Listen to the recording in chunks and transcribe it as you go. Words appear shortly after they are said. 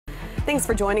Thanks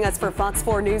for joining us for Fox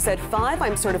 4 News at 5.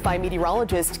 I'm certified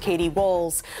meteorologist Katie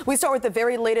Woles. We start with the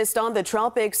very latest on the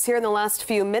tropics. Here in the last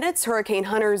few minutes, hurricane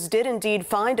hunters did indeed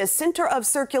find a center of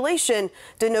circulation,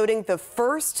 denoting the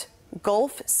first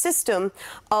Gulf system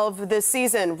of the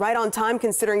season. Right on time,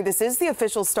 considering this is the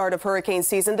official start of hurricane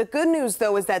season. The good news,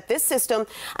 though, is that this system,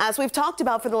 as we've talked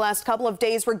about for the last couple of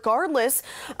days, regardless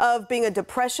of being a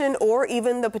depression or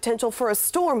even the potential for a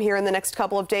storm here in the next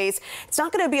couple of days, it's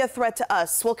not going to be a threat to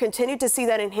us. We'll continue to see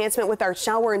that enhancement with our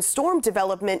shower and storm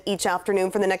development each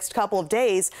afternoon for the next couple of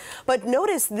days. But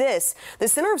notice this, the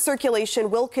center of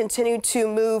circulation will continue to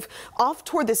move off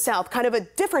toward the south, kind of a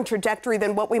different trajectory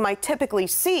than what we might typically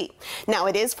see. Now,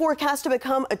 it is forecast to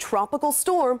become a tropical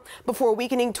storm before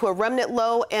weakening to a remnant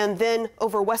low and then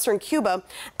over western Cuba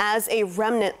as a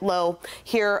remnant low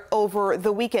here over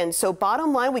the weekend. So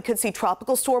bottom line, we could see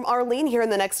Tropical Storm Arlene here in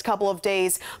the next couple of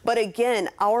days. But again,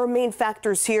 our main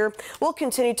factors here will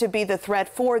continue to be the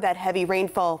threat for that heavy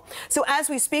rainfall. So as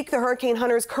we speak, the hurricane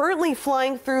hunters currently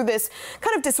flying through this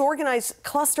kind of disorganized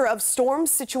cluster of storms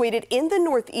situated in the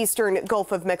northeastern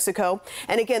Gulf of Mexico.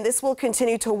 And again, this will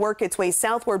continue to work its way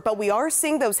southward, but we are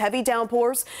seeing those heavy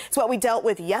downpours. It's what we dealt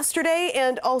with yesterday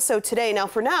and also today. Now,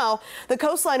 for now, the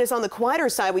coastline is on the quieter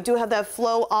side. We do have that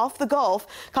flow off the Gulf.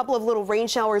 A couple of little rain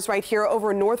showers right here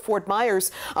over North Fort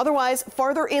Myers. Otherwise,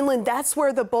 farther inland, that's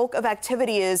where the bulk of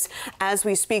activity is as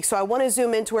we speak. So I want to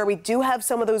zoom into where we do have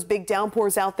some of those big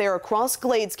downpours out there across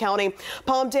Glades County,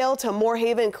 Palmdale to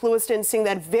Moorhaven, Clewiston, seeing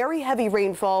that very heavy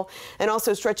rainfall and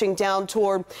also stretching down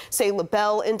toward, say,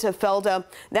 LaBelle into Felda.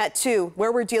 That too,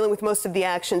 where we're dealing with most of the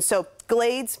action. So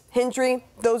Glades, Hendry,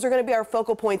 those are going to be our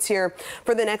focal points here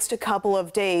for the next couple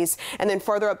of days. And then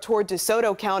farther up toward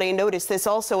DeSoto County, notice this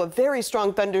also a very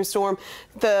strong thunderstorm,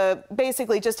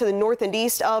 basically just to the north and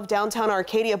east of downtown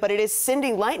Arcadia, but it is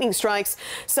sending lightning strikes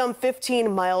some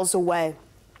 15 miles away.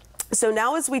 So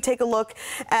now as we take a look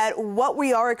at what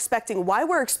we are expecting, why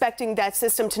we're expecting that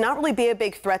system to not really be a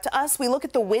big threat to us, we look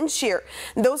at the wind shear.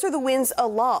 Those are the winds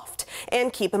aloft.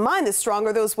 And keep in mind, the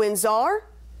stronger those winds are,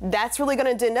 that's really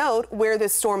going to denote where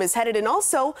this storm is headed and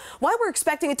also why we're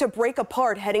expecting it to break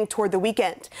apart heading toward the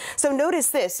weekend. So notice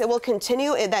this, it will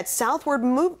continue in that southward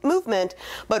movement,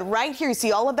 but right here you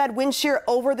see all of that wind shear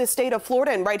over the state of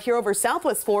Florida and right here over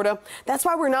Southwest Florida. That's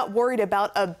why we're not worried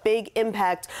about a big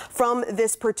impact from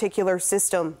this particular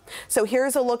system. So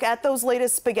here's a look at those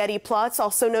latest spaghetti plots,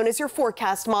 also known as your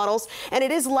forecast models, and it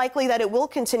is likely that it will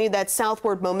continue that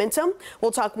southward momentum.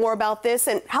 We'll talk more about this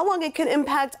and how long it can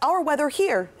impact our weather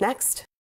here next.